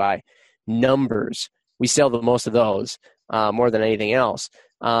just going by numbers, we sell the most of those more than anything else.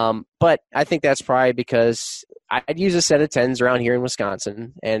 But I think that's probably because I'd use a set of 10s around here in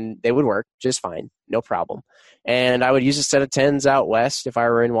Wisconsin, and they would work just fine, no problem. And I would use a set of 10s out west if I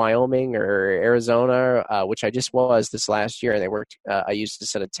were in Wyoming or Arizona, which I just was this last year, and they worked. I used a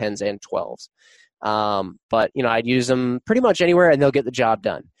set of 10s and 12s. But, I'd use them pretty much anywhere, and they'll get the job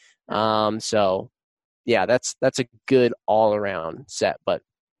done. So, yeah, that's a good all-around set. But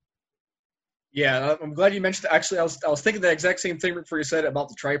yeah, I'm glad you mentioned that. Actually, I was thinking the exact same thing before you said about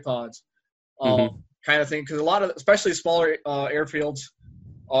the tripods, kind of thing. Because a lot of, especially smaller airfields,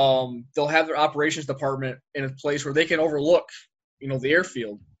 they'll have their operations department in a place where they can overlook, the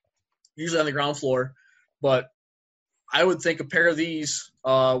airfield, usually on the ground floor. But I would think a pair of these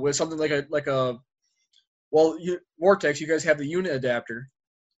with something Vortex, you guys have the unit adapter.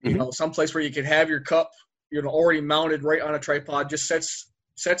 Someplace where you can have your cup, already mounted right on a tripod, just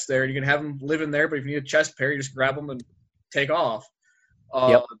sets there, and you can have them live in there. But if you need a chest pair, you just grab them and take off.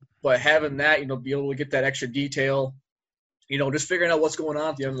 But having that, be able to get that extra detail, just figuring out what's going on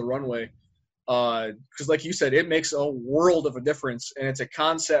at the end of the runway. Because like you said, it makes a world of a difference, and it's a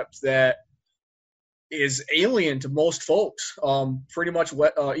concept that is alien to most folks. Pretty much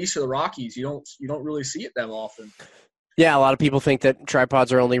east of the Rockies, you don't really see it that often. Yeah, a lot of people think that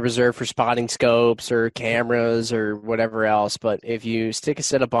tripods are only reserved for spotting scopes or cameras or whatever else. But if you stick a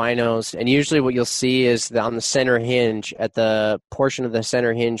set of binos, and usually what you'll see is on the center hinge, at the portion of the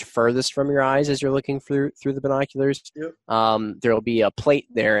center hinge furthest from your eyes as you're looking through the binoculars, there will be a plate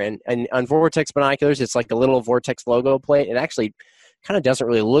there. And on Vortex binoculars, it's like a little Vortex logo plate. It actually kind of doesn't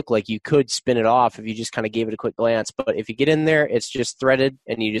really look like you could spin it off if you just kind of gave it a quick glance. But if you get in there, it's just threaded,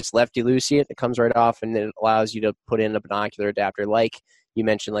 and you just lefty-loosey it. It comes right off, and then it allows you to put in a binocular adapter, like you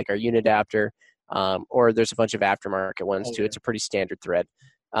mentioned, like our unit adapter, or there's a bunch of aftermarket ones too. It's a pretty standard thread.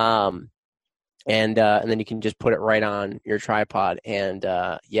 And then you can just put it right on your tripod. And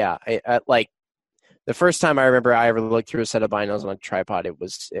I like the first time I remember I ever looked through a set of binos on a tripod, it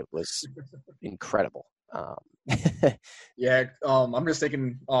was incredible. I'm just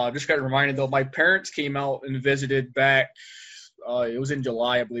thinking, just got reminded though, my parents came out and visited back, it was in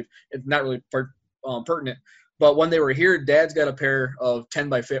July, I believe. It's not really pertinent, but when they were here, Dad's got a pair of 12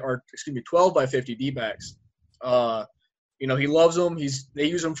 by 50 D-backs. He loves them. They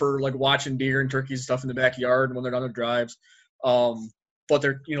use them for like watching deer and turkeys and stuff in the backyard and when they're on their drives. But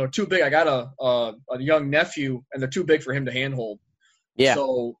they're, too big. I got a young nephew, and they're too big for him to handhold. Yeah.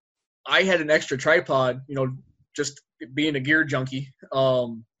 So I had an extra tripod, just being a gear junkie. I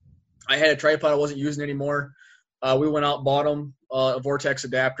had a tripod I wasn't using anymore. We went out and bought them, a Vortex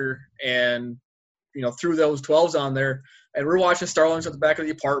adapter, and, threw those 12s on there. And we're watching Starlings at the back of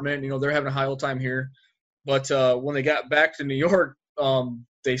the apartment. They're having a high old time here. But when they got back to New York,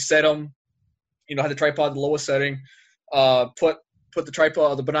 they set them, had the tripod at the lowest setting, put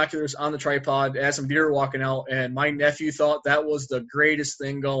the binoculars on the tripod as some deer were walking out, and my nephew thought that was the greatest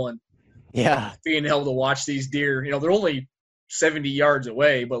thing going. Yeah. Being able to watch these deer, they're only 70 yards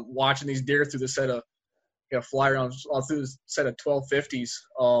away, but watching these deer through the set of, fly around through the set of 1250s.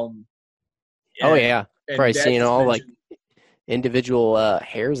 Probably seeing all like individual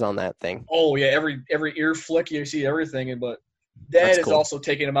hairs on that thing. Oh yeah. Every ear flick, you see everything. But Dad is also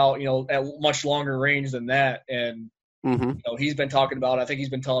taking them out, at much longer range than that. And, he's been talking about, I think he's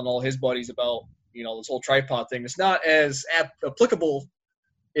been telling all his buddies about, this whole tripod thing. It's not as applicable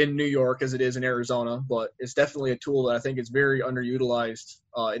in New York as it is in Arizona, but it's definitely a tool that I think is very underutilized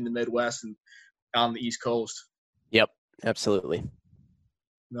in the Midwest and on the East Coast. Yep, absolutely.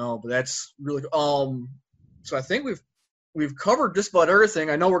 No, but that's really so I think we've covered just about everything.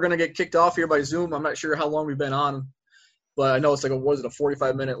 I know we're going to get kicked off here by Zoom. I'm not sure how long we've been on, but I know it's like a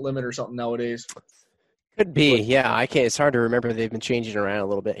 45-minute limit or something nowadays. Could be, yeah. It's hard to remember. They've been changing around a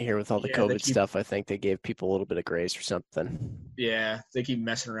little bit here with all the COVID stuff. I think they gave people a little bit of grace or something. Yeah, they keep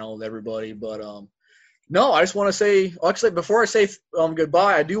messing around with everybody. But no, I just want to say, actually, before I say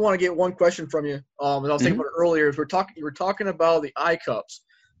goodbye, I do want to get one question from you. And I was thinking about it earlier. You were talking about the eye cups,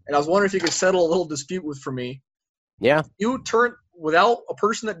 and I was wondering if you could settle a little dispute for me. Yeah. You turn without a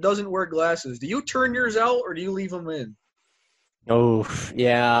person that doesn't wear glasses. Do you turn yours out or do you leave them in? Oh,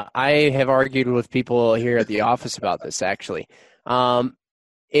 yeah. I have argued with people here at the office about this, actually.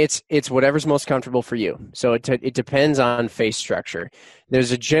 It's whatever's most comfortable for you. So it depends on face structure.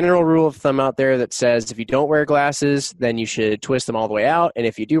 There's a general rule of thumb out there that says if you don't wear glasses, then you should twist them all the way out. And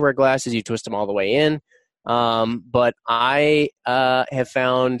if you do wear glasses, you twist them all the way in. But I have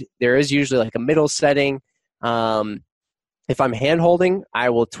found there is usually like a middle setting. If I'm hand holding, I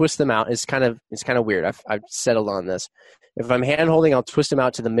will twist them out. It's kind of weird. I've settled on this. If I'm hand holding, I'll twist them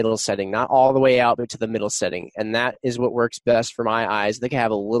out to the middle setting, not all the way out, but to the middle setting, and that is what works best for my eyes. I think I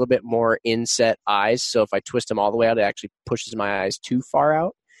have a little bit more inset eyes, so if I twist them all the way out, it actually pushes my eyes too far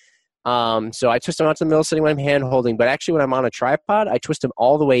out. So I twist them out to the middle setting when I'm hand holding, but actually when I'm on a tripod, I twist them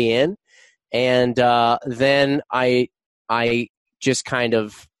all the way in, and then I just kind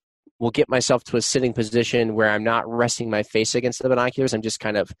of will get myself to a sitting position where I'm not resting my face against the binoculars. I'm just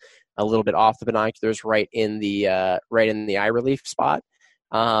kind of a little bit off the binoculars, right in the eye relief spot.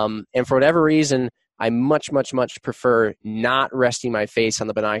 And for whatever reason, I much prefer not resting my face on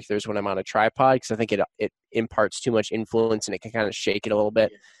the binoculars when I'm on a tripod, because I think it imparts too much influence and it can kind of shake it a little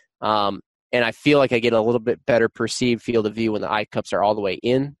bit. And I feel like I get a little bit better perceived field of view when the eye cups are all the way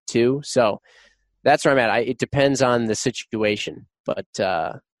in too. So that's where I'm at. It depends on the situation, but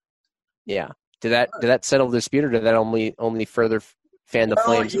yeah. Did that settle the dispute, or did that only further fan the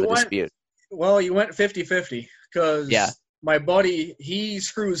flames of the dispute? Well, you went 50-50 because my buddy, he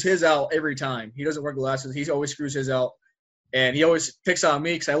screws his out every time. He doesn't wear glasses. He always screws his out, and he always picks on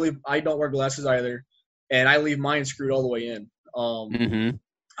me because I don't wear glasses either, and I leave mine screwed all the way in.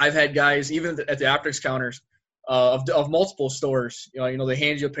 I've had guys even at the optics counters of multiple stores. They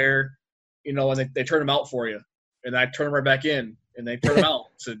hand you a pair, and they turn them out for you, and I turn them right back in, and they turn them out.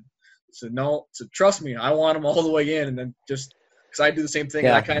 So trust me, I want them all the way in, and then just because I do the same thing,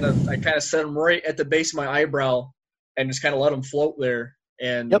 I kind of set them right at the base of my eyebrow, and just kind of let them float there,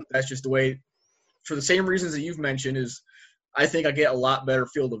 and that's just the way. For the same reasons that you've mentioned, is I think I get a lot better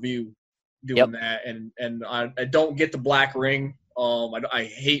field of view doing that, and I don't get the black ring.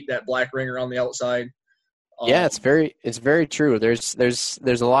 I hate that black ring around the outside. It's very true. There's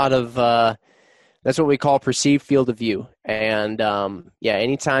a lot of that's what we call perceived field of view. And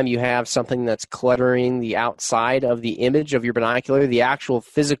anytime you have something that's cluttering the outside of the image of your binocular, the actual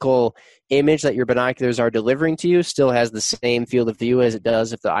physical image that your binoculars are delivering to you still has the same field of view as it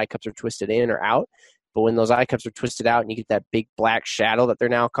does if the eye cups are twisted in or out. But when those eye cups are twisted out and you get that big black shadow that they're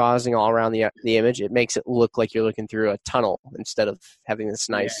now causing all around the image, it makes it look like you're looking through a tunnel instead of having this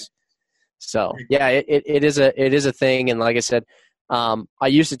nice. So it is a thing. And like I said, I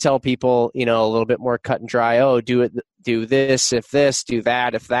used to tell people, a little bit more cut and dry. Oh, do this, if this, do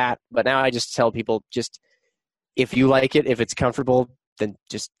that, if that. But now I just tell people, just if you like it, if it's comfortable, then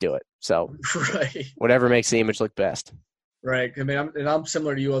just do it. So whatever makes the image look best. Right. I mean, I'm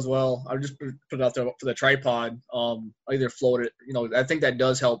similar to you as well. I just put it out there for the tripod. I either float it. I think that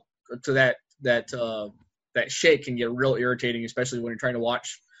does help to that shake can get real irritating, especially when you're trying to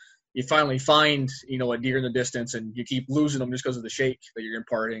watch. You finally find, a deer in the distance, and you keep losing them just because of the shake that you're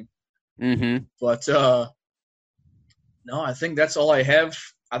imparting. Mm-hmm. But no, I think that's all I have.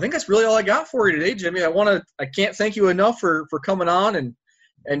 I think that's really all I got for you today, Jimmy. I can't thank you enough for coming on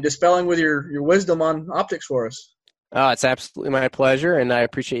and dispelling with your wisdom on optics for us. Oh, it's absolutely my pleasure, and I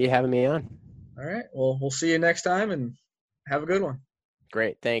appreciate you having me on. All right. Well, we'll see you next time, and have a good one.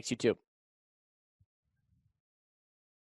 Great. Thanks. You too.